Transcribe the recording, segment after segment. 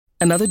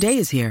Another day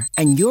is here,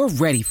 and you're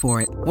ready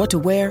for it. What to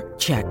wear?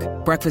 Check.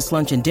 Breakfast,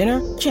 lunch, and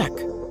dinner? Check.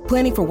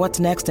 Planning for what's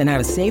next and how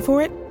to save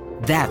for it?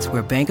 That's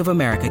where Bank of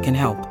America can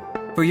help.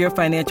 For your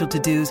financial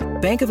to-dos,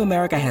 Bank of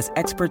America has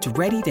experts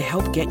ready to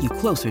help get you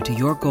closer to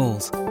your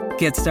goals.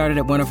 Get started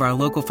at one of our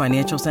local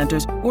financial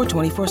centers or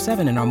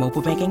 24/7 in our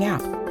mobile banking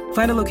app.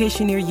 Find a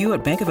location near you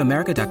at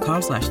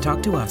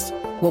bankofamerica.com/talktous.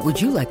 What would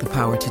you like the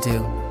power to do?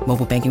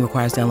 Mobile banking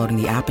requires downloading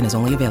the app and is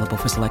only available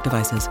for select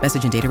devices.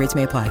 Message and data rates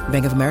may apply.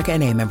 Bank of America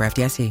N.A., member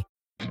FDIC.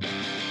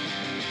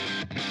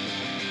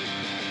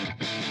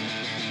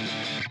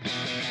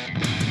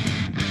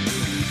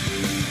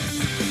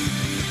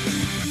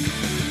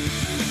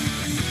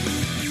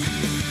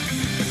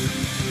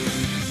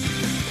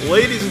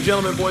 Ladies and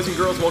gentlemen, boys and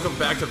girls, welcome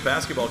back to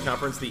Basketball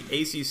Conference, the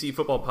ACC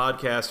Football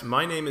Podcast.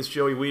 My name is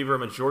Joey Weaver.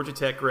 I'm a Georgia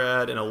Tech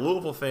grad and a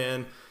Louisville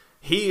fan.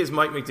 He is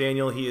Mike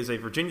McDaniel. He is a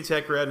Virginia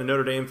Tech grad and a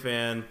Notre Dame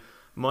fan.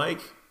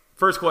 Mike,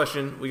 first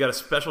question. We got a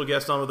special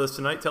guest on with us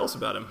tonight. Tell us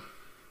about him.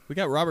 We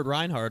got Robert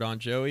Reinhardt on,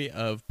 Joey,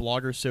 of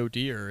Blogger So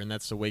Dear, and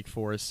that's the Wake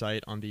Forest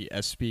site on the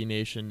SB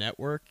Nation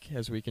Network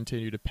as we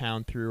continue to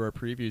pound through our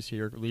previews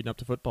here leading up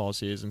to football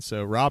season.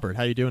 So, Robert,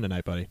 how you doing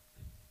tonight, buddy?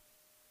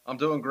 I'm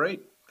doing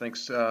great.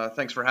 Thanks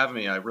for having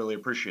me. I really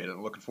appreciate it.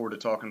 I'm looking forward to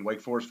talking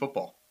Wake Forest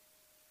football.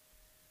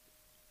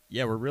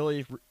 Yeah, we're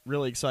really,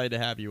 really excited to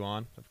have you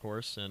on, of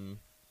course. And,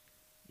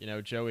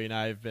 Joey and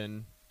I have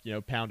been,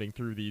 pounding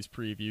through these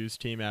previews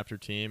team after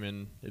team,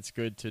 and it's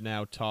good to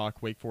now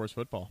talk Wake Forest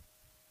football.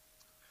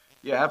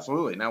 Yeah,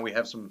 absolutely. Now we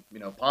have some,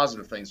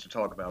 positive things to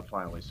talk about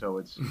finally. So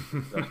it's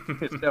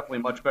definitely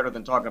much better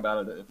than talking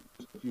about it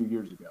just a few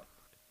years ago.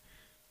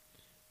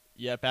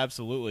 Yep,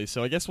 absolutely.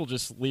 So I guess we'll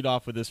just lead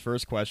off with this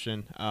first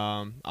question.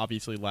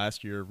 Obviously,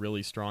 last year,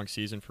 really strong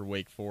season for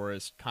Wake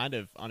Forest, kind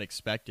of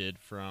unexpected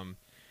from,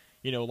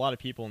 a lot of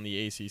people in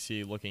the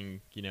ACC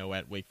looking,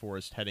 at Wake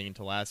Forest heading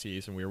into last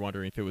season. We were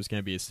wondering if it was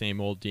going to be the same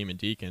old Demon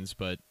Deacons,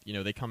 but,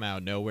 they come out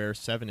of nowhere,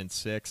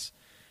 7-6.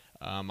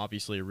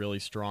 Obviously, a really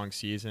strong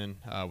season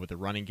with the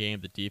running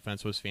game. The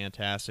defense was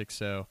fantastic.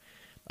 So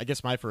I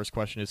guess my first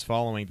question is,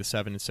 following the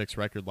 7-6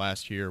 record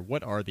last year,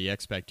 what are the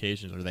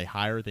expectations? Are they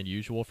higher than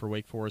usual for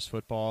Wake Forest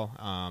football?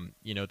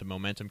 The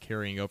momentum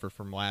carrying over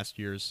from last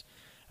year's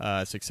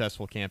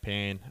successful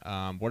campaign.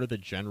 What are the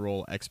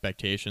general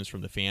expectations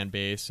from the fan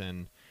base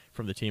and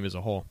from the team as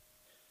a whole?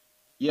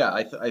 Yeah,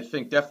 I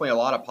think definitely a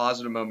lot of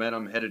positive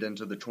momentum headed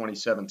into the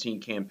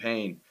 2017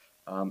 campaign.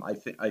 I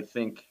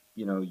think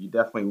you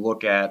definitely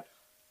look at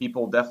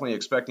people definitely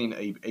expecting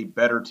a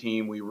better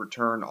team.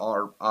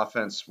 Our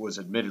offense was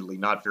admittedly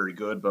not very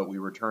good, but we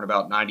return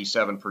about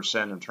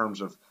 97% in terms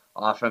of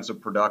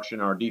offensive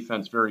production. Our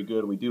defense very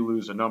good. We do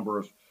lose a number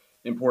of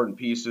important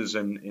pieces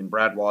in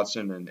Brad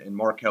Watson and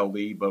Markel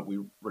Lee, but we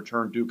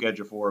return Duke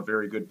Ejiofor, a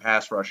very good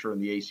pass rusher in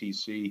the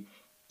ACC.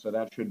 So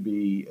that should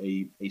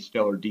be a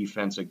stellar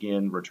defense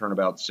again, return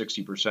about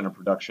 60% of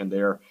production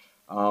there.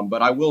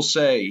 But I will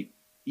say,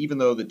 even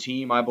though the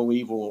team, I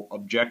believe, will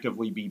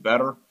objectively be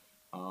better,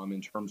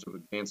 in terms of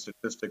advanced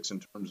statistics, in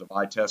terms of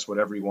eye test,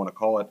 whatever you want to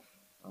call it.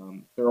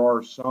 There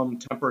are some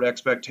tempered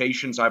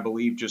expectations, I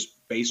believe, just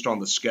based on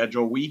the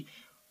schedule. We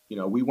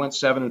went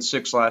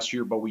 7-6 last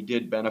year, but we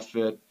did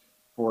benefit.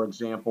 For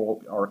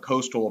example, our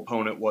coastal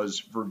opponent was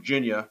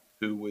Virginia,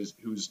 who's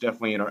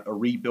definitely in a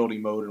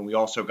rebuilding mode, and we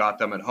also got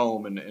them at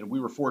home, and we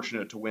were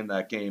fortunate to win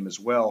that game as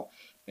well.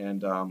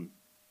 And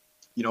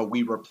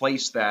we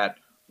replaced that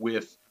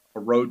with a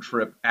road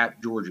trip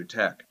at Georgia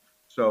Tech.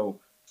 So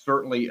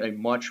certainly a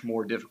much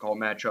more difficult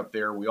matchup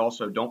there. We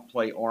also don't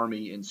play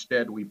Army.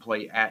 Instead, we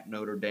play at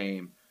Notre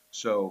Dame.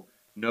 So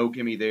no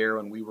gimme there,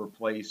 and we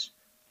replace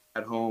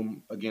at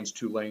home against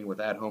Tulane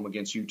with at home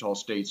against Utah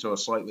State, so a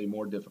slightly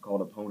more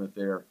difficult opponent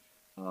there.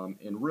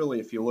 And really,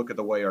 if you look at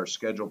the way our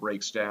schedule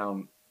breaks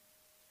down,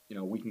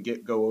 we can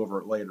go over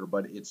it later,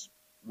 but it's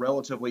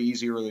relatively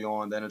easy early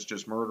on. Then it's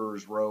just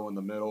murderer's row in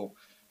the middle.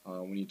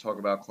 When you talk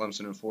about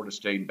Clemson and Florida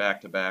State in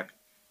back-to-back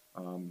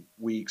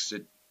weeks,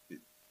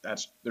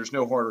 there's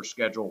no harder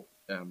schedule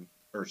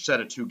or set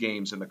of two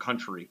games in the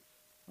country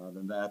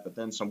than that, but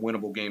then some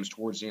winnable games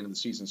towards the end of the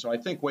season. So I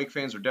think Wake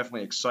fans are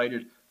definitely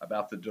excited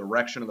about the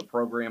direction of the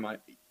program.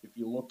 If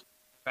you look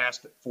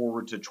fast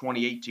forward to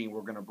 2018,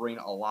 we're going to bring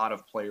a lot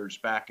of players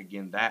back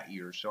again that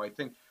year. So I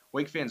think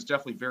Wake fans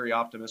definitely very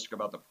optimistic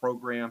about the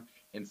program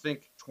and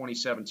think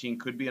 2017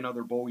 could be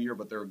another bowl year,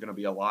 but there are going to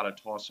be a lot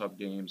of toss-up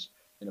games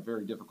and a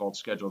very difficult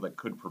schedule that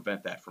could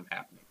prevent that from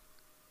happening.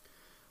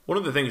 One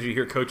of the things you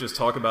hear coaches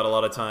talk about a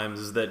lot of times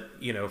is that,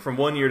 from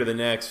one year to the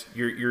next,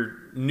 your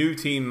new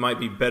team might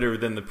be better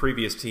than the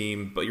previous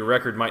team, but your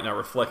record might not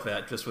reflect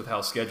that, just with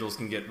how schedules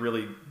can get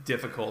really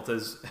difficult,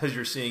 as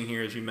you're seeing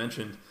here, as you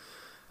mentioned.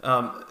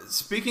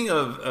 Speaking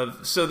of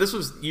so this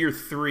was year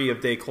 3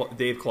 of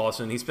Dave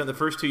Clawson. He spent the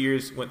first 2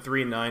 years, went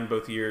 3-9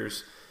 both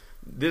years.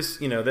 This,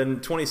 then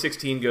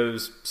 2016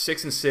 goes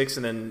 6-6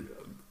 and then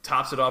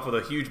tops it off with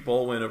a huge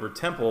bowl win over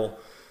Temple.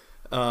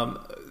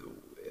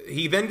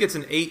 He then gets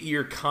an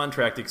 8-year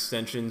contract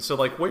extension. So,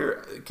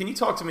 where can you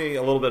talk to me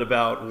a little bit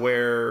about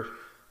where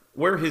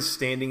where his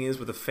standing is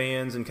with the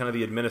fans and kind of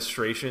the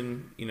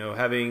administration,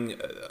 having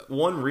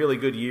one really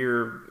good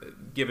year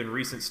given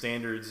recent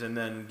standards and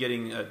then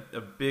getting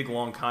a big,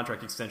 long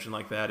contract extension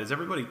like that. Is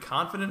everybody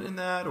confident in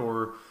that,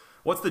 or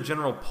what's the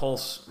general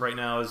pulse right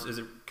now as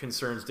it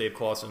concerns Dave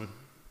Clawson?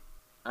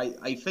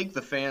 I think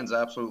the fans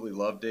absolutely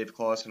love Dave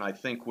Clawson. I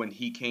think when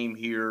he came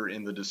here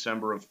in the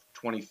December of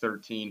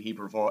 2013, he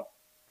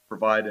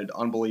provided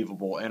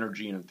unbelievable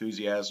energy and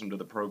enthusiasm to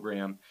the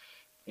program.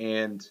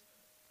 And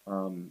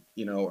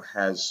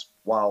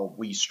while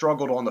we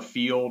struggled on the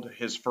field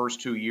his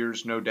first 2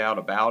 years, no doubt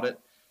about it,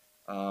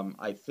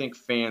 I think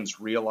fans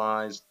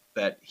realized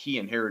that he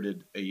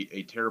inherited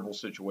a terrible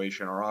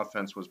situation. Our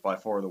offense was by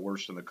far the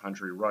worst in the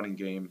country. Running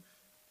game,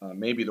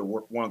 maybe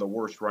one of the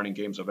worst running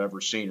games I've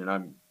ever seen, and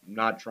I'm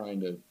not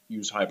trying to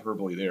use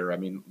hyperbole there. I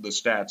mean, the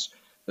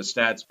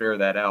stats bear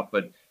that out,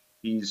 but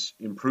he's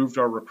improved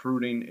our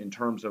recruiting in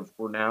terms of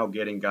we're now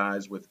getting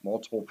guys with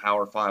multiple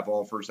Power 5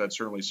 offers. That's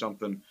certainly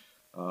something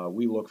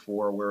we look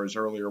for, whereas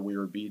earlier we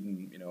were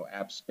beating,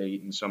 App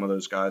State and some of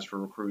those guys for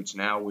recruits.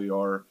 Now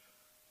we're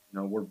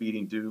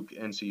beating Duke,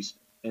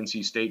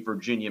 NC State,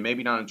 Virginia,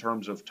 maybe not in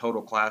terms of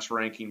total class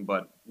ranking,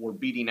 but we're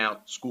beating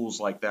out schools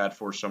like that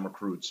for some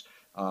recruits.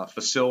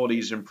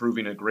 Facilities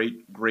improving a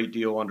great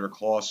deal under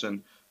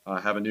Clawson.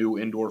 Have a new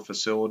indoor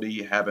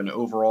facility, have an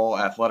overall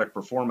athletic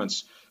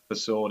performance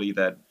facility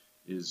that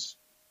is,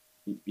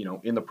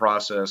 in the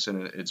process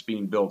and it's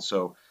being built.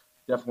 So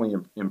definitely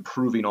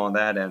improving on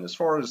that end. As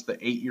far as the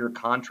 8-year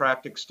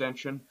contract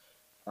extension,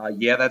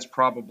 that's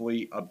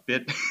probably a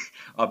bit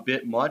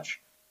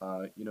much.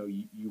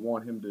 You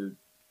want him to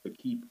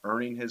keep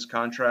earning his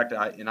contract.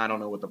 I don't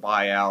know what the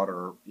buyout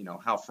or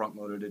how front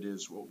loaded it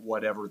is,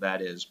 whatever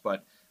that is,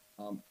 but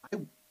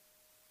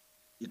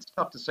it's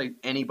tough to say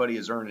anybody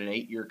has earned an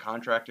 8-year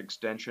contract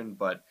extension,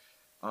 but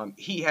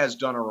he has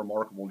done a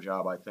remarkable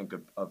job, I think,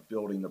 of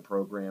building the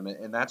program,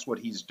 and that's what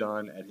he's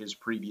done at his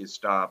previous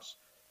stops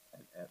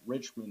at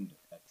Richmond,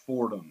 at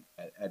Fordham,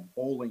 at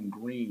Bowling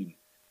Green.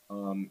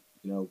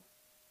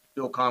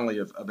 Bill Connolly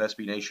of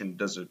SB Nation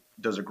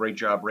does a great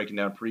job breaking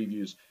down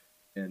previews.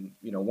 And,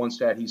 one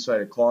stat he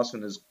cited,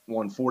 Clawson has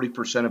won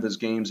 40% of his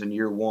games in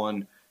year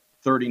one,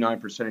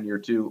 39% in year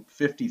two,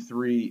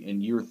 53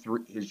 in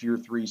his year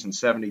threes, and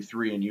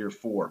 73 in year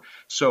four.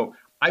 So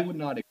I would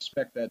not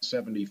expect that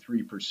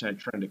 73%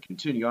 trend to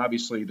continue.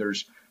 Obviously,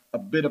 there's a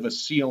bit of a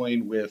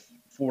ceiling with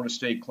Florida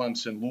State,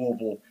 Clemson,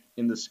 Louisville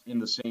in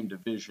the same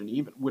division.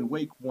 Even when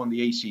Wake won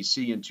the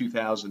ACC in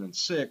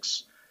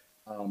 2006,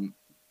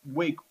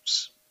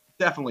 Wake's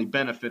definitely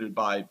benefited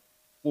by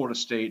Florida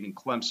State and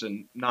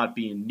Clemson not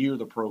being near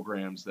the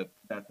programs that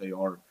they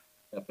are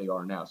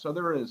now. So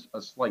there is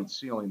a slight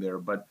ceiling there,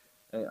 but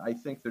I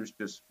think there's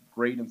just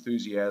great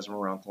enthusiasm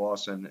around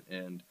Clawson.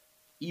 And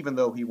even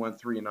though he went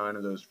 3-9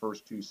 of those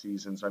first two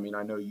seasons, I mean,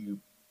 I know you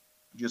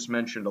just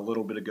mentioned a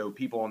little bit ago,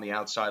 people on the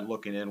outside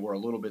looking in were a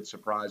little bit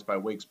surprised by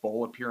Wake's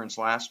bowl appearance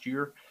last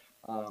year.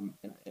 And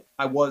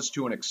I was,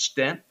 to an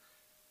extent,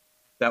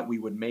 that we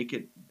would make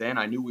it then.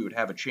 I knew we would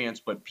have a chance,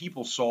 but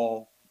people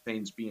saw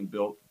things being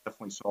built,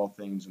 definitely saw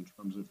things in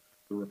terms of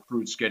the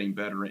recruits getting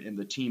better and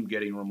the team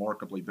getting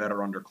remarkably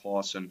better under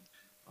Clawson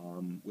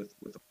with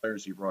the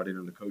players he brought in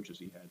and the coaches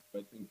he had. But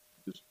I think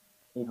just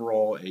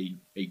overall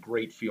a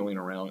great feeling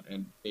around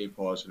and Dave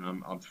Clawson.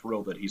 I'm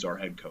thrilled that he's our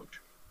head coach.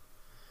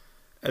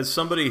 As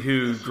somebody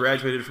who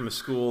graduated from a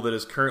school that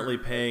is currently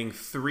paying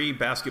 3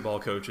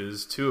 basketball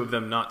coaches, 2 of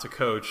them not to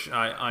coach,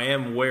 I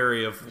am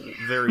wary of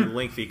very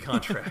lengthy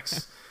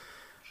contracts.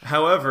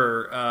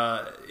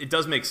 However, it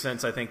does make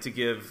sense, I think, to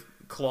give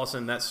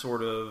Clawson that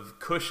sort of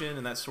cushion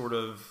and that sort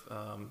of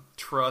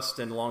trust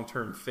and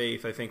long-term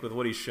faith, I think, with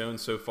what he's shown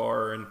so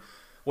far and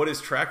what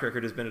his track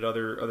record has been at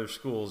other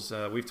schools.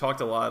 We've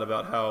talked a lot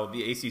about how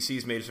the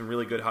ACC's made some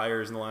really good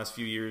hires in the last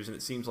few years, and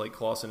it seems like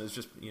Clawson is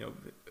just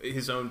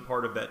his own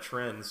part of that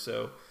trend.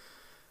 So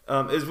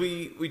as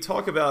we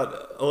talk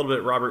about a little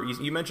bit, Robert,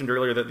 you mentioned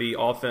earlier that the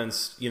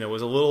offense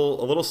was a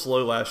little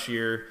slow last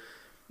year.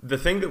 The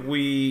thing that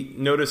we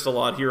noticed a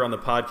lot here on the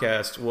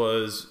podcast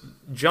was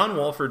John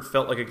Walford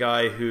felt like a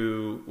guy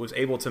who was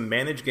able to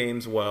manage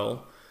games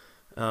well.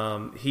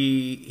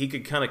 He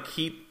could kind of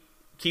keep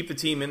the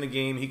team in the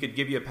game. He could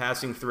give you a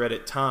passing threat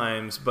at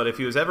times, but if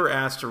he was ever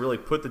asked to really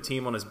put the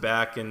team on his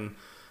back and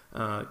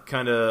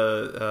kind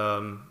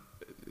of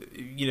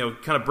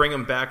bring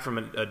them back from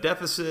a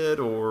deficit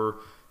or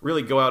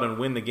really go out and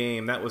win the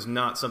game, that was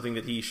not something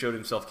that he showed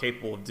himself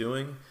capable of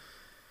doing.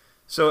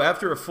 So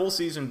after a full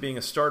season being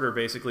a starter,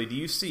 basically, do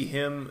you see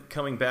him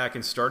coming back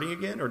and starting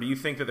again, or do you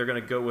think that they're going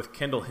to go with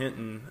Kendall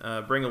Hinton,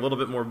 bring a little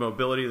bit more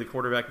mobility to the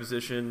quarterback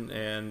position,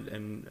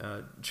 and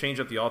change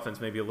up the offense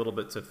maybe a little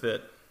bit to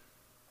fit?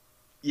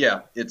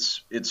 Yeah,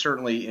 it's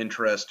certainly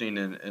interesting,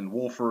 and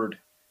Wolford,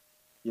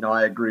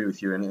 I agree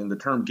with you, and the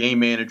term game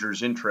manager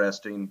is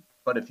interesting,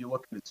 but if you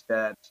look at his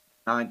stats,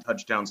 9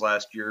 touchdowns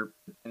last year,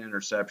 10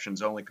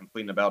 interceptions, only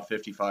completing about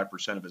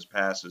 55% of his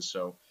passes,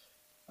 so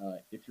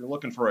if you're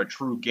looking for a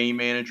true game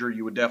manager,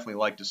 you would definitely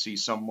like to see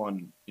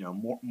someone,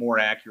 more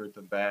accurate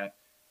than that.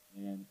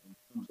 And in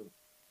terms of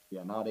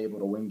not able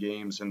to win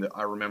games. And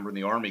I remember in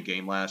the Army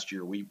game last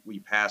year, we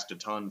passed a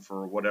ton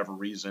for whatever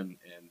reason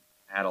and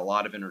had a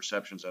lot of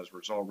interceptions as a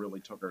result,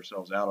 really took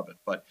ourselves out of it.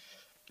 But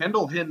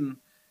Kendall Hinton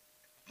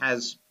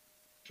has,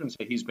 I shouldn't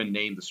say he's been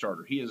named the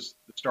starter. He is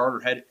the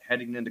starter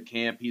heading into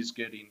camp. He's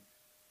getting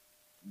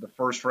the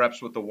first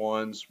reps with the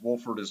ones.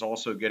 Wolford is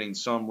also getting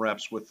some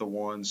reps with the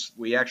ones.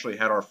 We actually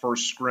had our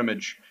first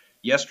scrimmage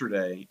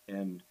yesterday,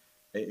 and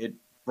it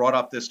brought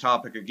up this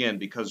topic again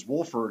because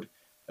Wolford,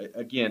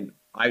 again,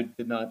 I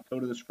did not go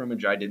to the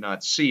scrimmage. I did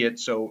not see it,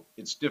 so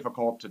it's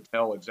difficult to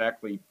tell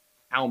exactly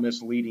how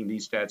misleading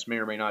these stats may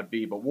or may not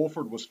be. But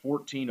Wolford was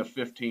 14 of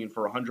 15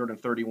 for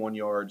 131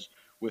 yards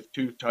with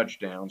 2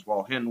 touchdowns,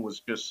 while Hinton was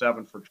just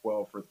 7 for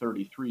 12 for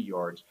 33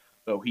 yards,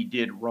 though he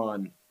did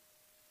run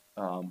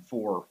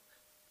for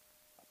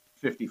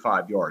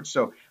 55 yards.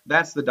 So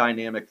that's the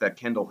dynamic that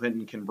Kendall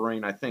Hinton can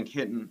bring. I think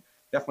Hinton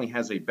definitely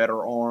has a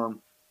better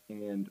arm,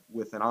 and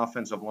with an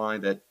offensive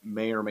line that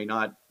may or may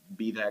not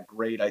be that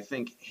great, I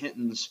think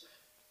Hinton's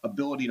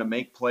ability to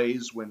make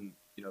plays when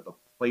the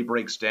play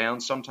breaks down.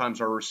 Sometimes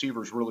our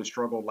receivers really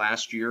struggled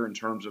last year in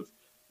terms of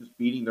just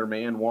beating their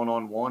man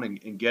one-on-one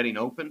and getting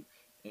open.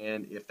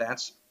 And if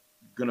that's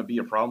going to be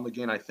a problem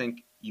again, I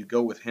think you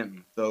go with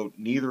Hinton, though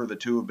neither of the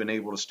two have been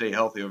able to stay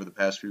healthy over the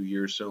past few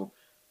years. So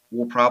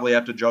we'll probably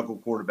have to juggle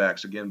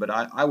quarterbacks again. But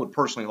I would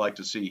personally like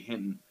to see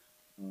Hinton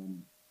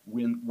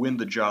win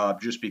the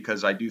job just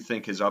because I do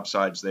think his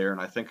upside's there.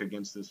 And I think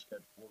against this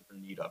schedule, we're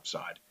going to need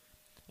upside.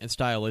 And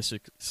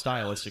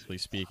stylistically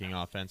speaking,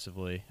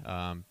 offensively,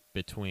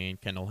 between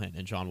Kendall Hinton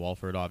and John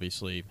Wolford,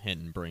 obviously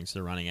Hinton brings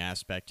the running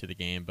aspect to the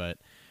game. But,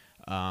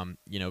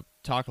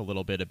 talk a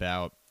little bit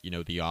about,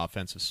 the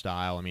offensive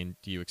style. I mean,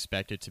 do you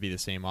expect it to be the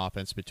same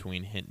offense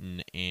between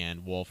Hinton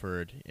and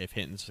Wolford? If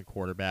Hinton's the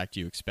quarterback, do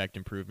you expect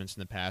improvements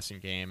in the passing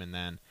game? And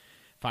then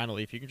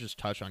finally, if you can just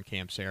touch on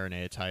Cam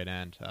Serenay, a tight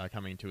end,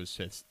 coming to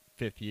his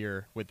fifth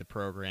year with the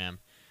program,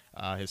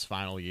 his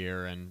final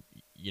year, and,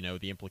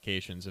 the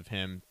implications of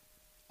him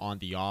on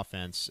the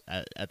offense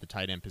at the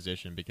tight end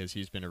position, because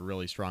he's been a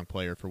really strong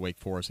player for Wake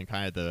Forest and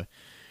kind of the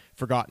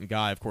forgotten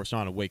guy, of course,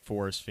 not on Wake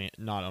Forest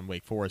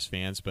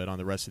fans, but on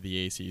the rest of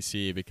the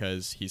ACC,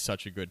 because he's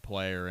such a good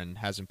player and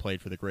hasn't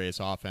played for the greatest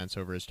offense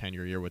over his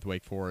tenure year with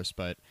Wake Forest.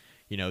 But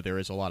there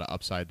is a lot of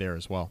upside there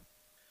as well.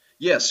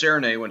 Yeah,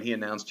 Serenay, when he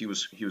announced he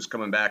was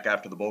coming back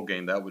after the bowl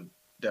game, that would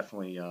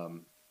definitely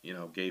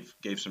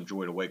gave some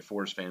joy to Wake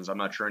Forest fans. I'm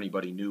not sure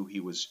anybody knew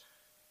he was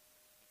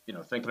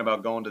thinking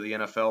about going to the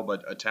NFL,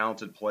 but a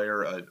talented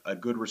player, a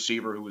good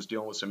receiver who was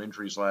dealing with some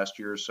injuries last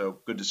year. So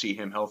good to see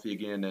him healthy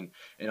again.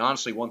 And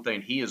honestly, one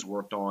thing he has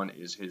worked on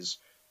is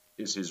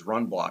his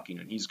run blocking,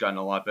 and he's gotten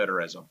a lot better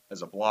as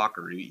a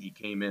blocker. He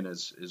came in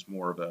as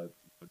more of a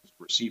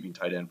receiving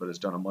tight end, but has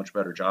done a much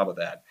better job of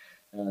that.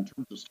 And in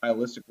terms of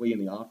stylistically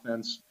in the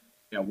offense,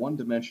 one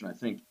dimension, I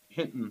think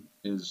Hinton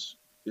is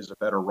a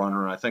better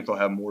runner, and I think they'll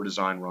have more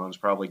design runs,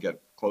 probably get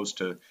close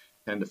to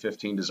 10 to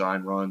 15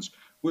 design runs.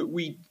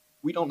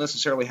 We don't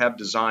necessarily have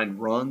design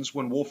runs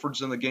when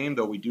Wolford's in the game,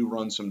 though we do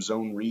run some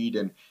zone read,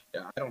 and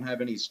I don't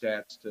have any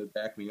stats to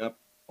back me up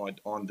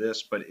on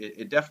this, but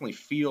it definitely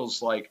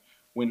feels like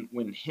when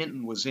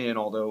Hinton was in,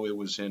 although it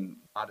was in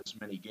not as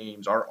many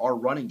games, our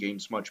running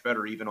game's much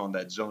better even on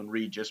that zone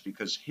read, just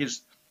because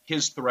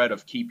his threat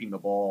of keeping the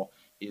ball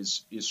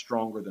is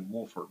stronger than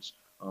Wolford's.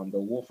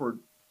 Though Wolford,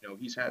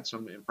 he's had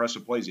some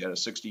impressive plays. He had a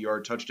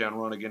 60-yard touchdown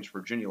run against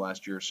Virginia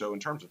last year. So in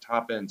terms of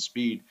top-end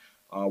speed,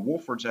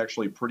 Wolford's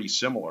actually pretty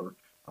similar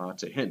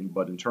to Hinton,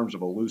 but in terms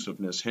of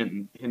elusiveness,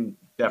 Hinton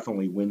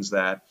definitely wins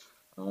that.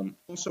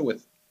 Also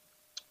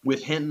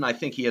with Hinton, I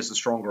think he has the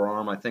stronger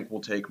arm. I think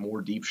we'll take more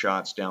deep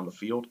shots down the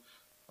field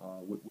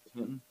with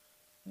Hinton.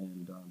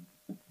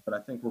 But I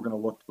think we're going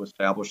to look to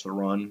establish the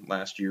run.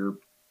 Last year,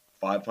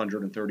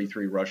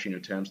 533 rushing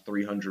attempts,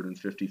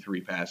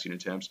 353 passing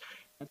attempts.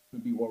 That's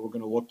going to be what we're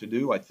going to look to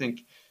do. I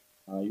think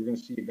you're going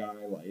to see a guy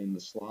in the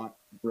slot,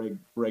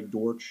 Greg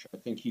Dortch. I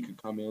think he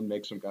could come in,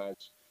 make some guys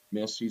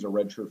miss. He's a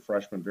redshirt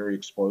freshman, very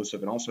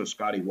explosive. And also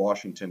Scotty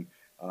Washington.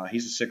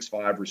 He's a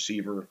 6'5"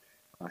 receiver,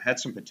 had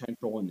some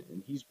potential,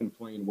 and he's been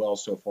playing well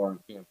so far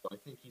in camp. So I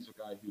think he's a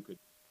guy who could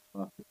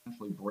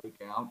potentially break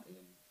out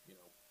and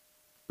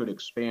could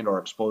expand our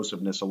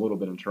explosiveness a little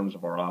bit in terms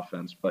of our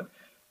offense. But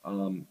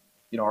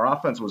our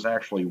offense was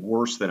actually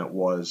worse than it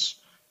was.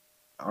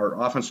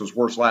 Our offense was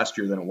worse last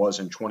year than it was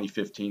in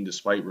 2015,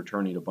 despite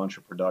returning a bunch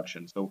of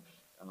production. So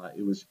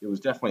it was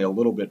definitely a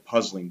little bit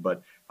puzzling,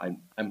 but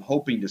I'm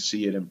hoping to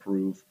see it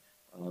improve.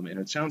 And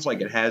it sounds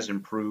like it has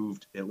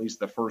improved at least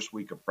the first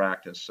week of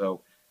practice.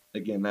 So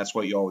again, that's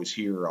what you always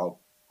hear. I'll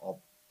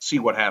see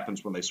what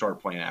happens when they start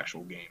playing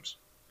actual games.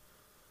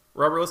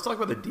 Robert, let's talk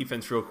about the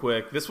defense real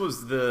quick. This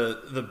was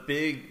the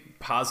big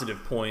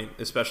positive point,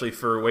 especially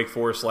for Wake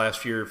Forest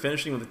last year,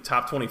 finishing with the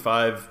top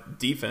 25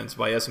 defense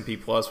by S&P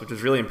Plus, which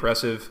is really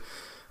impressive.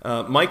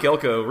 Mike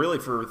Elko, really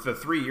for the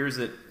 3 years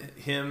that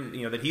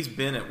he's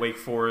been at Wake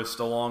Forest,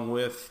 along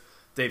with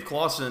Dave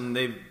Clawson,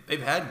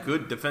 they've had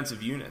good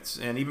defensive units,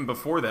 and even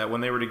before that,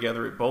 when they were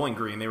together at Bowling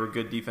Green, they were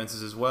good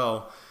defenses as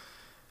well.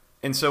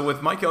 And so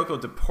with Mike Elko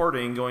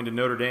departing, going to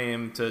Notre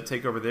Dame to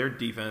take over their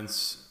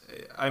defense,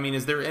 I mean,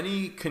 is there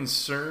any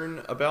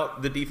concern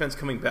about the defense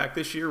coming back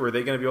this year? Are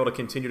they going to be able to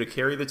continue to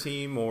carry the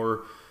team,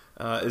 or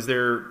is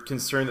there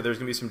concern that there's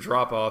going to be some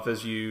drop-off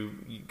as you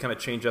kind of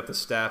change up the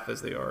staff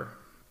as they are?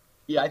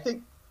 Yeah,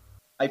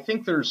 I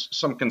think there's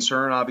some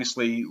concern.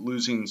 Obviously,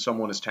 losing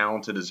someone as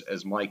talented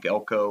as Mike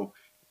Elko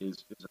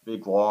is a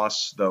big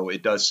loss, though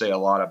it does say a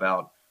lot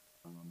about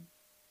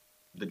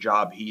the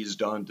job he's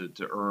done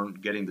to earn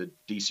getting the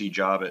DC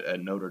job at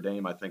Notre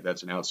Dame. I think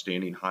that's an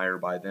outstanding hire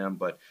by them.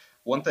 But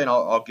one thing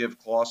I'll give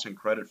Clawson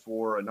credit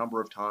for, a number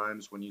of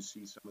times when you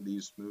see some of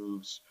these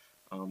moves,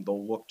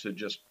 they'll look to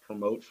just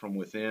promote from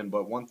within.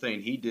 But one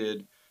thing he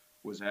did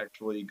was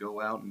actually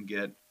go out and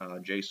get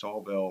Jay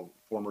Salbell,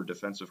 former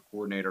defensive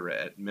coordinator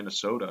at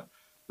Minnesota,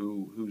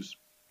 who's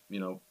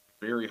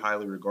very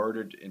highly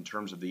regarded in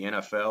terms of the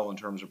NFL, in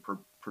terms of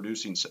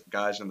producing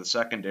guys in the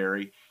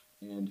secondary.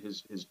 And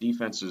his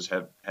defenses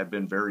have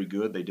been very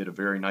good. They did a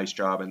very nice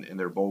job in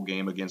their bowl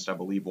game against, I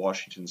believe,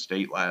 Washington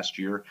State last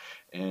year.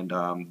 And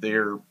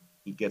there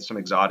he gets some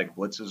exotic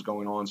blitzes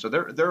going on. So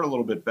they're a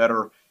little bit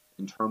better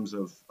in terms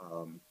of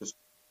just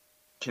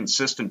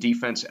consistent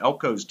defense.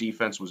 Elko's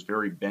defense was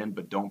very bend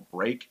but don't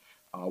break.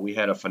 We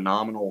had a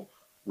phenomenal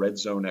red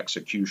zone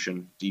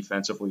execution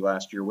defensively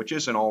last year, which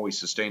isn't always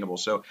sustainable.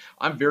 So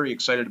I'm very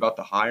excited about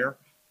the hire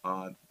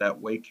that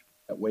Wake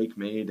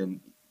made, and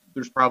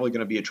there's probably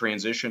going to be a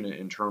transition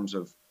in terms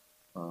of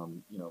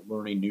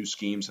learning new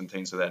schemes and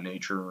things of that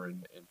nature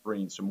and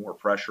bringing some more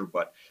pressure.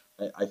 But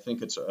I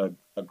think it's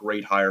a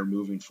great hire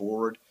moving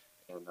forward.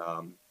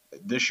 And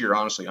this year,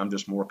 honestly, I'm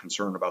just more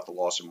concerned about the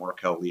loss of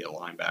Markel Lee at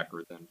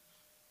linebacker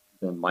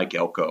than Mike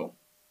Elko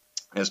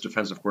as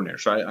defensive coordinator.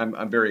 So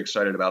I'm very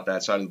excited about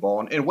that side of the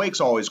ball. And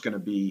Wake's always going to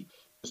be,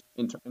 just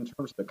in terms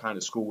of the kind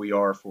of school we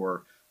are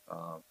for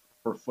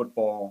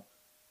football,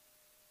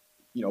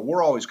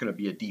 we're always going to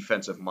be a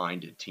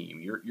defensive-minded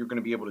team. You're going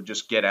to be able to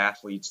just get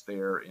athletes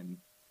there and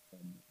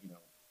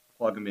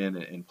plug them in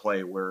and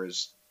play,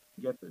 whereas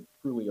you get the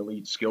truly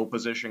elite skill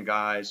position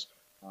guys,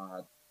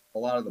 a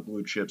lot of the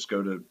blue chips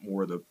go to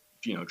more of the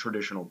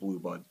traditional blue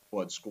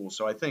blood schools.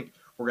 So I think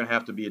we're going to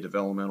have to be a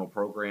developmental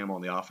program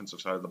on the offensive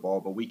side of the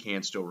ball, but we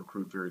can still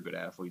recruit very good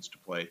athletes to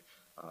play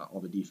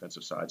on the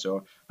defensive side.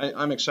 So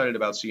I'm excited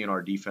about seeing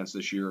our defense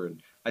this year,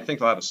 and I think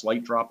they'll have a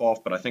slight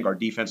drop-off, but I think our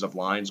defensive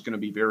line is going to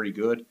be very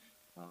good.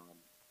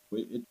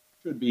 It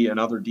should be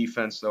another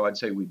defense, though. I'd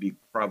say we'd be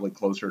probably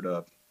closer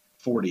to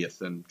 40th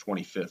than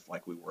 25th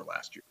like we were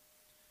last year.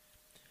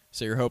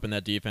 So you're hoping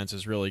that defense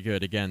is really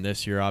good again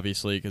this year,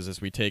 obviously, because as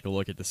we take a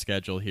look at the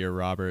schedule here,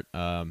 Robert,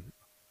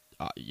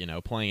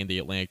 playing in the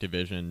Atlantic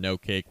Division, no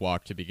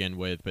cakewalk to begin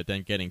with, but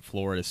then getting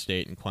Florida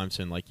State and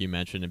Clemson, like you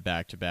mentioned, in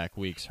back-to-back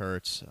weeks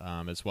hurts,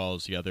 as well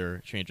as the other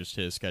changes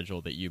to his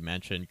schedule that you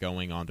mentioned,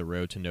 going on the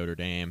road to Notre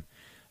Dame,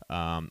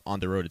 on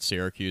the road at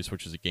Syracuse,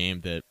 which is a game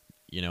that,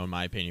 in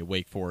my opinion,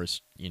 Wake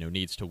Forest,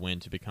 needs to win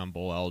to become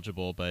bowl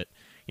eligible. But,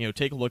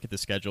 take a look at the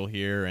schedule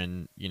here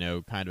and,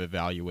 kind of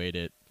evaluate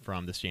it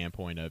from the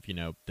standpoint of,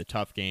 the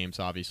tough games,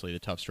 obviously the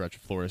tough stretch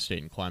of Florida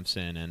State and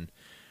Clemson, and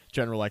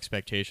general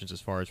expectations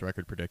as far as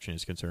record prediction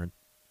is concerned.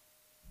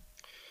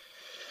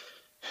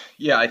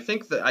 Yeah, I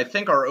think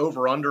our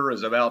over/under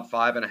is about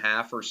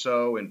 5.5 or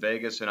so in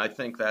Vegas, and I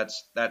think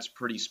that's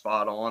pretty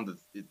spot on.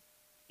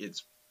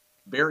 It's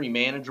very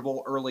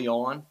manageable early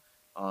on.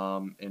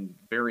 And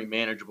very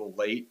manageable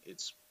late.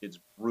 It's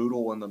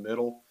brutal in the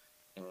middle,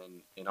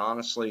 and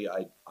honestly,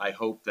 I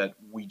hope that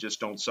we just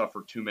don't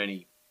suffer too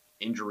many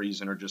injuries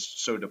and are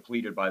just so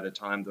depleted by the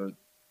time the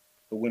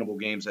winnable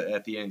games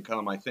at the end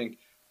come. I think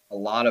a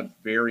lot of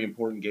very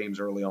important games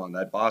early on.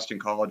 That Boston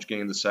College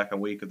game, the second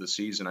week of the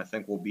season, I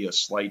think will be a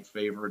slight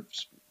favorite.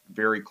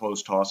 Very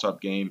close toss-up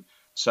game.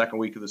 Second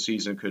week of the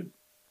season could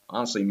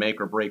honestly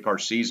make or break our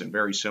season.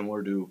 Very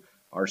similar to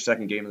our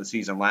second game of the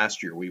season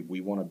last year.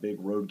 We won a big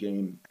road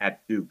game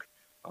at Duke.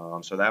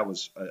 So that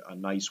was a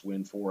nice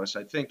win for us.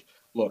 I think,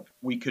 look,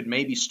 we could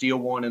maybe steal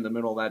one in the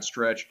middle of that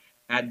stretch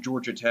at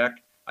Georgia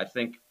Tech. I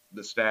think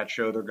the stats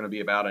show they're going to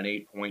be about an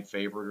 8-point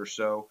favorite or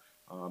so.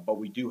 But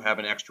we do have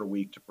an extra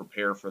week to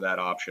prepare for that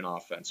option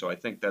offense. So I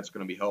think that's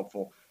going to be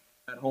helpful.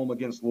 At home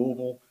against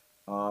Louisville,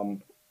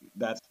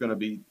 that's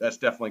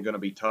definitely going to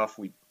be tough.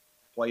 We've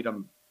played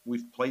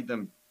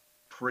them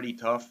pretty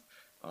tough,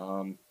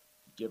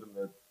 given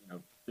the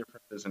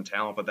differences in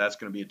talent, but that's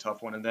going to be a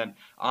tough one. And then,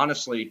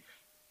 honestly,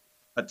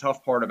 a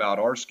tough part about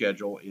our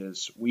schedule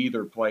is we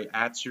either play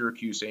at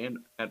Syracuse and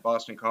at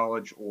Boston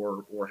College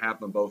or have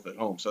them both at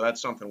home. So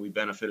that's something we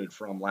benefited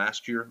from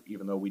last year,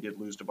 even though we did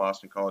lose to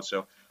Boston College.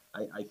 So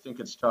I think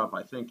it's tough.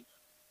 I think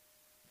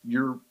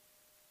you're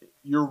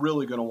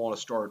really going to want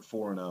to start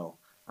 4-0.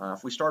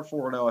 If we start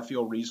 4-0, I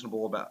feel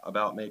reasonable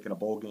about making a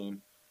bowl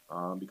game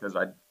because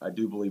I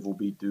do believe we'll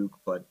beat Duke,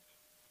 but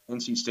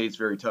NC State's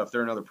very tough.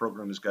 They're another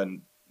program that's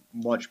gotten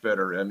much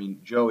better. I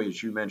mean, Joey,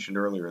 as you mentioned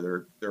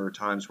earlier, there are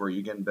times where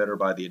you're getting better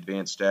by the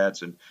advanced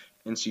stats. And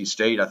NC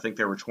State, I think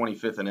they were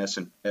 25th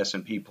in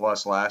S&P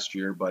Plus last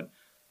year, but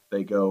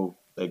they go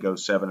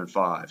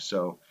 7-5.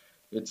 So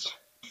it's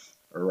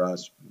or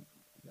yes,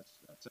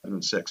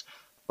 7-6.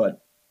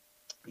 But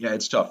yeah,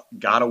 it's tough.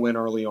 Got to win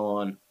early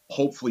on.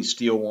 Hopefully,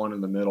 steal one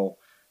in the middle,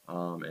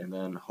 and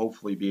then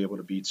hopefully be able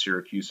to beat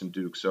Syracuse and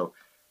Duke. So,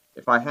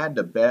 if I had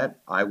to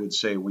bet, I would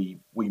say we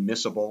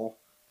miss a bowl,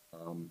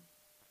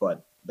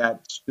 but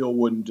that still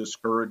wouldn't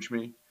discourage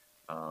me,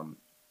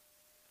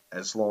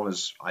 as long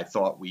as I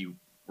thought we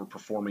were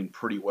performing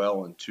pretty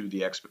well into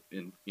the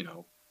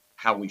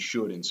how we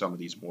should in some of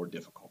these more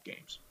difficult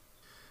games.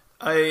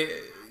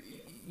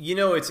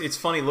 It's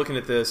funny looking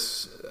at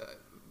this.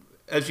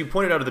 As you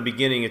pointed out at the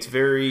beginning, it's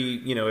very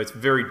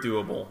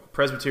doable.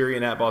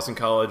 Presbyterian at Boston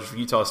College,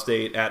 Utah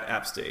State at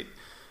App State.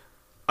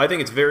 I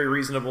think it's very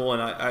reasonable,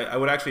 and I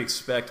would actually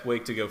expect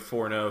Wake to go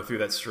 4-0 through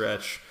that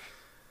stretch.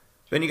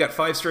 Then you got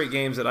 5 straight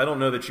games that I don't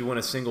know that you win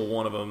a single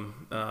one of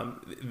them.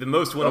 The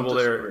most winnable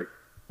there.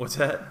 What's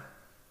that?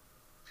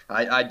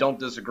 I don't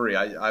disagree.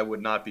 I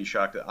would not be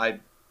shocked. I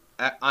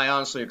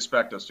honestly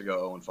expect us to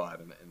go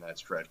 0-5 in that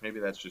stretch. Maybe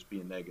that's just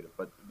being negative,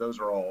 but those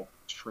are all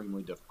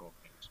extremely difficult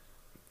games.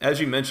 As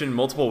you mentioned,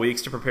 multiple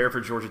weeks to prepare for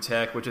Georgia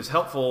Tech, which is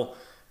helpful.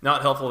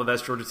 Not helpful that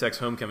that's Georgia Tech's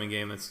homecoming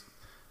game.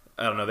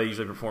 I don't know. They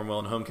usually perform well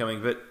in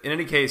homecoming, but in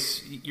any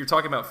case, you're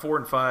talking about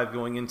 4-5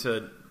 going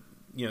into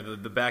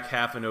the back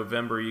half of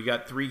November. You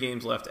got 3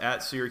 games left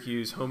at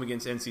Syracuse, home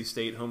against NC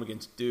State, home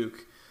against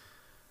Duke.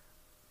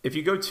 If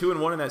you go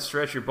 2-1 in that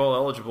stretch, you're bowl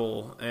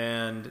eligible.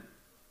 And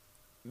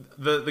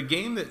the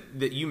game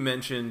that you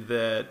mentioned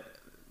that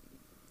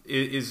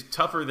is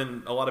tougher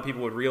than a lot of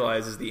people would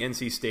realize is the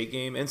NC State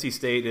game. NC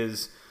State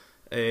is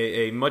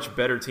a much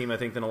better team, I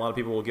think, than a lot of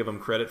people will give them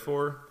credit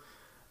for.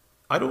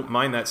 I don't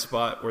mind that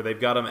spot where they've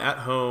got them at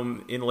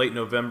home in late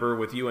November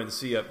with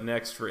UNC up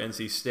next for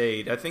NC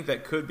State. I think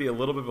that could be a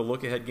little bit of a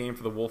look-ahead game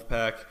for the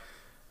Wolfpack.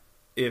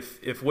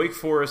 If Wake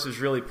Forest is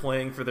really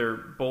playing for their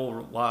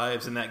bowl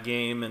lives in that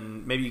game,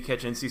 and maybe you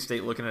catch NC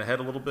State looking ahead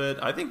a little bit,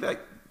 I think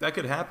that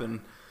could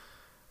happen.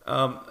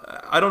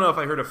 I don't know if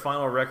I heard a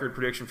final record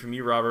prediction from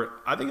you, Robert.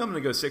 I think I'm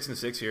going to go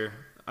 6-6 here.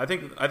 I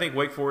think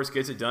Wake Forest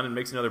gets it done and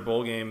makes another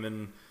bowl game,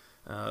 and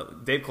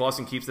Dave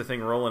Clawson keeps the thing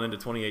rolling into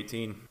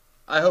 2018.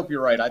 I hope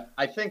you're right.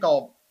 I think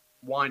I'll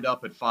wind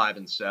up at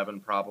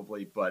 5-7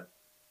 probably, but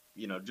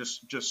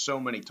just so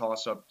many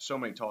toss up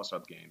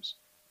games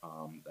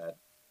that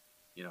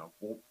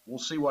we'll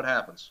see what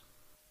happens.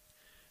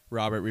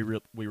 Robert,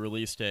 we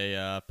released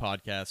a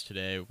podcast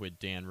today with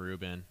Dan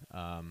Rubin,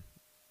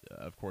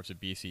 of course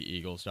at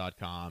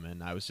BCEagles.com,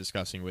 and I was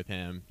discussing with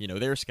him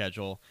their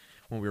schedule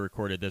when we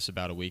recorded this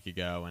about a week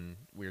ago, and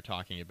we were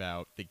talking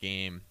about the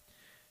game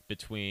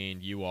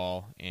between you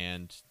all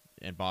and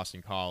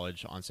Boston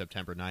College on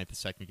September 9th, the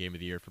second game of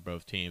the year for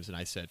both teams. And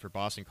I said for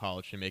Boston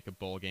College to make a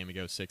bowl game and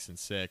go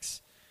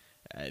 6-6,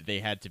 they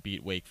had to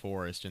beat Wake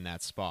Forest in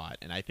that spot.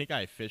 And I think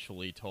I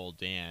officially told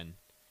Dan,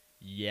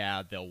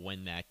 yeah, they'll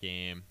win that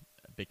game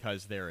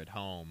because they're at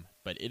home.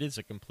 But it is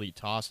a complete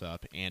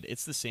toss-up, and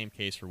it's the same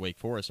case for Wake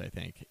Forest, I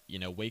think.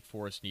 Wake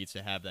Forest needs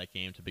to have that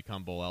game to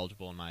become bowl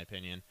eligible, in my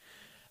opinion.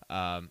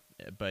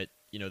 But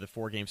the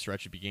 4-game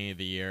stretch at the beginning of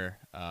the year,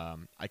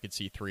 I could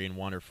see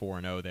 3-1 or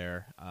 4-0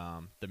 there.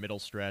 The middle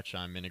stretch,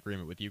 I'm in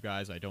agreement with you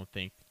guys. I don't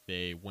think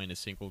they win a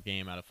single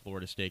game out of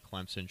Florida State,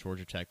 Clemson,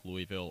 Georgia Tech,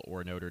 Louisville,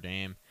 or Notre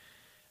Dame.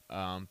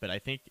 But I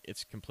think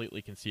it's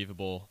completely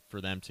conceivable for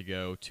them to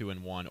go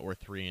 2-1 or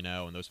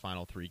 3-0 in those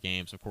final 3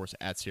 games. Of course,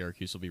 at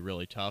Syracuse will be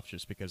really tough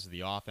just because of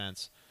the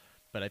offense.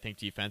 But I think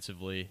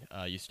defensively,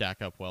 you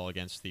stack up well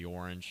against the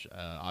Orange.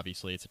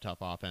 Obviously, it's a tough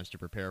offense to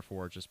prepare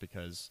for just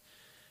because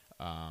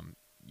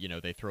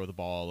they throw the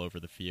ball all over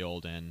the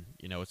field, and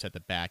it's at the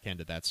back end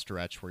of that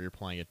stretch where you're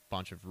playing a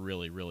bunch of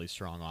really, really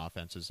strong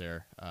offenses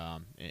there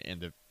in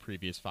the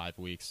previous 5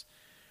 weeks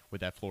with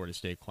that Florida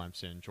State,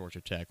 Clemson,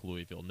 Georgia Tech,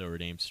 Louisville, Notre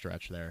Dame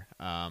stretch there.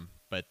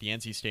 But the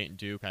NC State and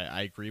Duke,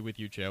 I agree with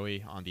you,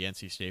 Joey, on the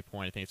NC State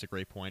point. I think it's a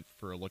great point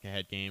for a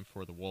look-ahead game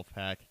for the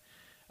Wolfpack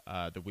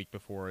the week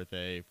before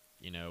they,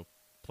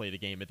 play the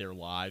game of their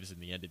lives in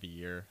the end of the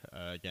year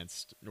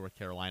against North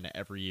Carolina.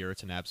 Every year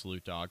it's an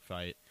absolute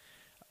dogfight.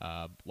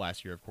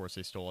 Last year, of course,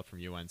 they stole it from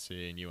UNC,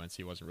 and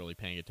UNC wasn't really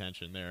paying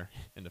attention there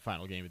in the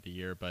final game of the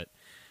year. But,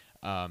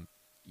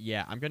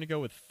 yeah, I'm going to go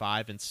with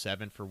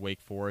 5-7 for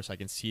Wake Forest. I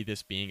can see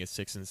this being a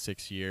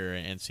 6-6 year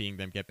and seeing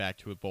them get back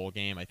to a bowl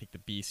game. I think the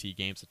BC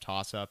game's a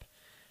toss-up.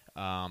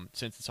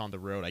 Since it's on the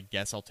road, I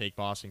guess I'll take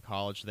Boston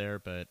College there,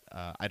 but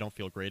I don't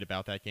feel great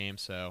about that game.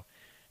 So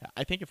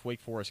I think if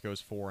Wake Forest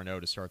goes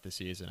 4-0 to start the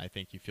season, I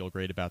think you feel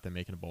great about them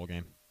making a bowl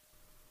game.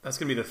 That's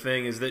going to be the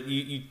thing, is that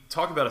you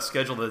talk about a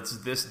schedule that's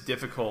this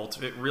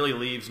difficult. It really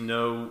leaves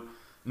no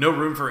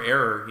room for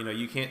error.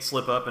 You can't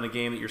slip up in a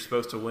game that you're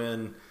supposed to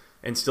win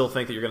and still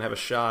think that you're going to have a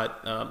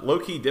shot.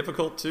 Low-key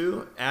difficult,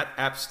 too, at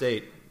App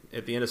State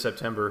at the end of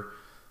September.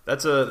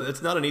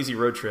 It's not an easy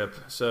road trip.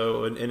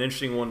 So an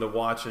interesting one to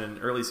watch in an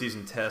early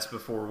season test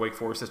before Wake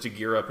Forest has to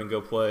gear up and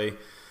go play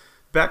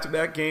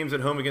back-to-back games at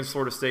home against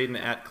Florida State and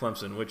at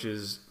Clemson, which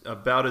is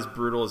about as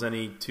brutal as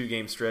any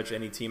 2-game stretch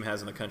any team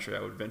has in the country,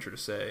 I would venture to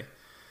say.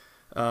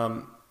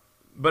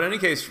 But in any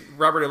case,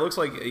 Robert, it looks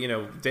like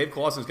Dave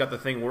Clawson's got the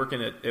thing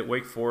working at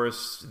Wake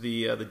Forest.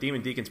 The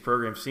Demon Deacons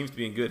program seems to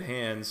be in good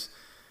hands.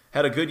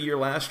 Had a good year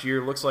last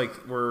year. Looks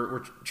like we're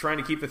trying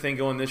to keep the thing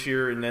going this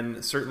year, and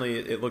then certainly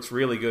it looks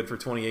really good for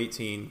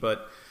 2018.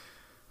 But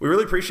we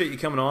really appreciate you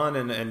coming on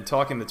and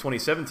talking the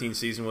 2017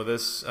 season with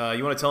us.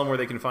 You want to tell them where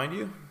they can find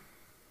you?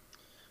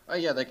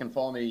 Yeah, they can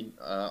follow me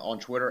on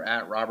Twitter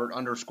at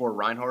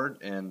Robert_Reinhard,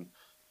 and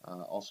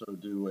also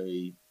do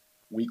a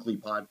weekly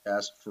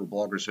podcast for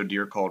Bloggers So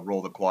Dear called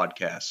Roll the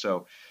Quadcast.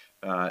 So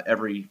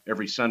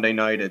every Sunday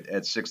night at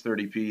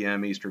 6:30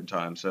 p.m. Eastern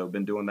time. So I've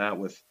been doing that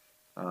with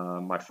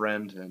my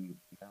friend and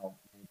now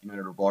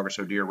editor of Bloggers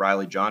So Dear,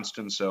 Riley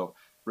Johnston. So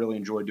really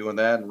enjoy doing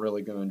that, and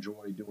really going to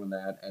enjoy doing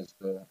that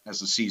as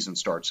the season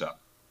starts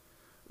up.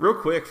 Real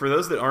quick, for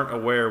those that aren't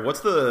aware, what's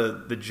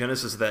the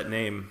genesis of that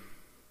name?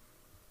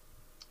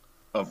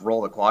 Of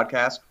Roll the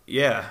Quadcast?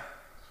 Yeah.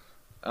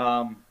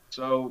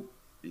 So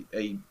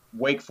a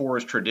Wake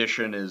Forest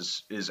tradition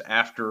is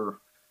after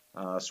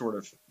sort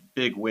of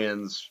big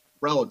wins,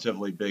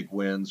 relatively big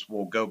wins,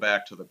 we'll go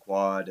back to the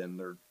quad, and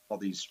there are all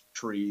these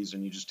trees,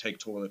 and you just take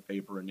toilet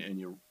paper and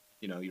you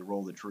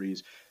roll the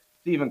trees.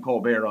 Stephen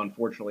Colbert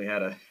unfortunately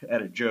had a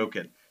joke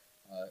at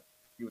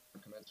he was a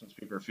commencement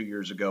speaker a few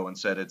years ago and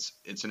said it's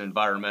an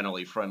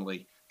environmentally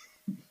friendly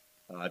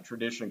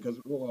tradition because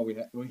we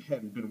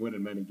haven't been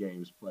winning many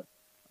games, but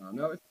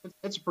no,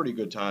 it's a pretty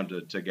good time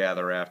to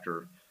gather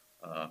after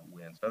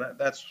wins. So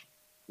that's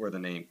where the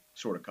name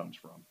sort of comes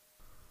from.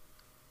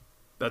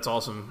 That's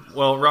awesome.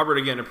 Well, Robert,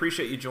 again,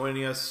 appreciate you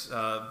joining us.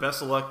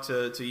 Best of luck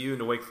to you and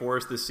to Wake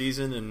Forest this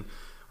season, and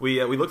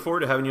we look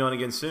forward to having you on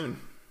again soon.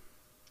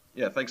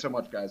 Yeah, thanks so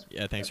much, guys.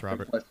 Yeah, thanks,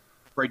 Robert.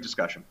 Great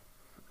discussion.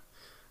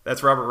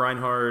 That's Robert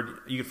Reinhard.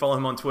 You can follow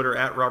him on Twitter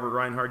at Robert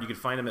Reinhard. You can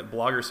find him at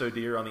Blogger So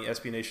Dear on the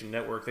SB Nation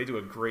Network. They do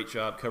a great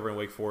job covering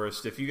Wake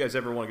Forest. If you guys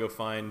ever want to go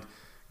find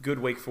good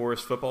Wake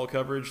Forest football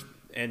coverage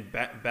and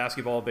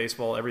basketball,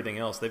 baseball, everything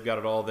else, they've got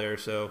it all there.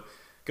 So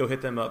go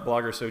hit them up,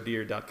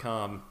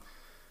 bloggersodear.com.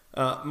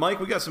 Mike,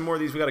 we got some more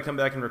of these we got to come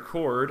back and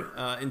record.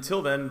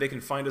 Until then, they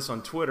can find us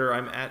on Twitter.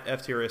 I'm at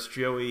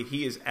FTRSJoey.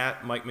 He is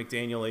at Mike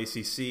McDaniel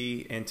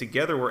ACC. And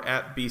together we're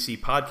at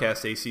BC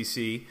Podcast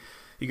ACC.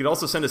 You could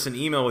also send us an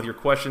email with your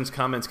questions,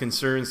 comments,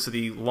 concerns to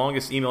the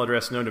longest email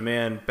address known to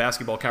man,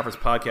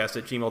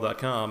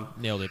 basketballconferencepodcast@gmail.com.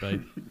 Nailed it,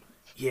 buddy.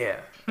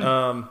 Yeah.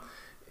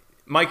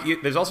 Mike,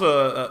 there's also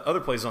other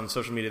places on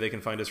social media they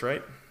can find us,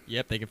 right?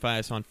 Yep, they can find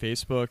us on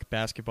Facebook,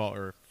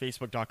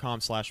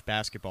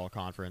 facebook.com/basketball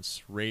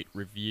conference. Rate,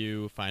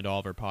 review, find all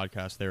of our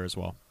podcasts there as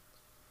well.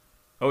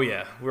 Oh,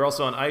 yeah. We're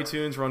also on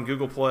iTunes. We're on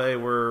Google Play.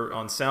 We're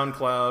on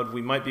SoundCloud.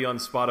 We might be on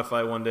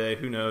Spotify one day.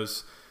 Who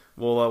knows?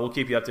 We'll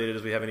keep you updated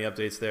as we have any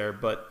updates there.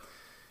 But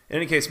in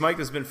any case, Mike,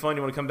 this has been fun.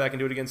 You want to come back and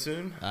do it again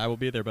soon? I will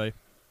be there, buddy.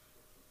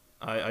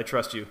 I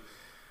trust you.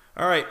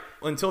 All right.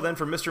 Well, until then,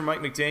 for Mr. Mike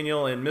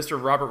McDaniel and Mr.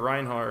 Robert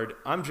Reinhard,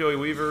 I'm Joey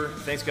Weaver.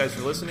 Thanks, guys,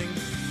 for listening.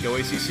 Go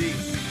ACC.